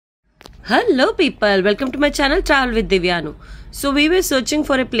Hello people, welcome to my channel Travel with Divyanu. So we were searching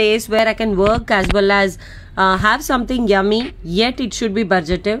for a place where I can work as well as have something yummy, yet it should be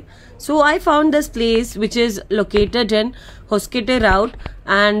budgetive. So I found this place which is located in Hoskote route,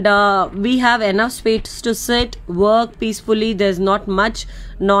 and we have enough space to sit, work peacefully. There's not much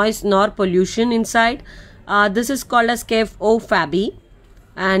noise nor pollution inside. This is called as Cafe O Fabi,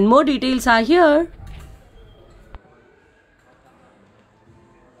 and more details are here.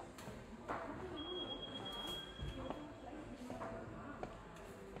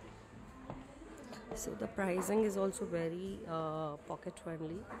 So the pricing is also very pocket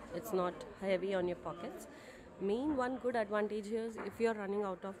friendly. It's not heavy on your pockets. Main one good advantage here is if you're running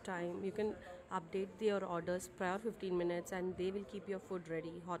out of time, you can update your orders prior 15 minutes and they will keep your food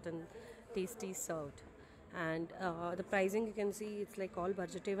ready, hot and tasty served. And the pricing you can see it's like all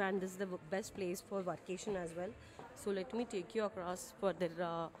budgetive, and this is the best place for vacation as well. So let me take you across for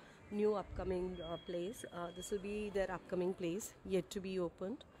their new upcoming place. This will be their upcoming place yet to be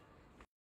opened.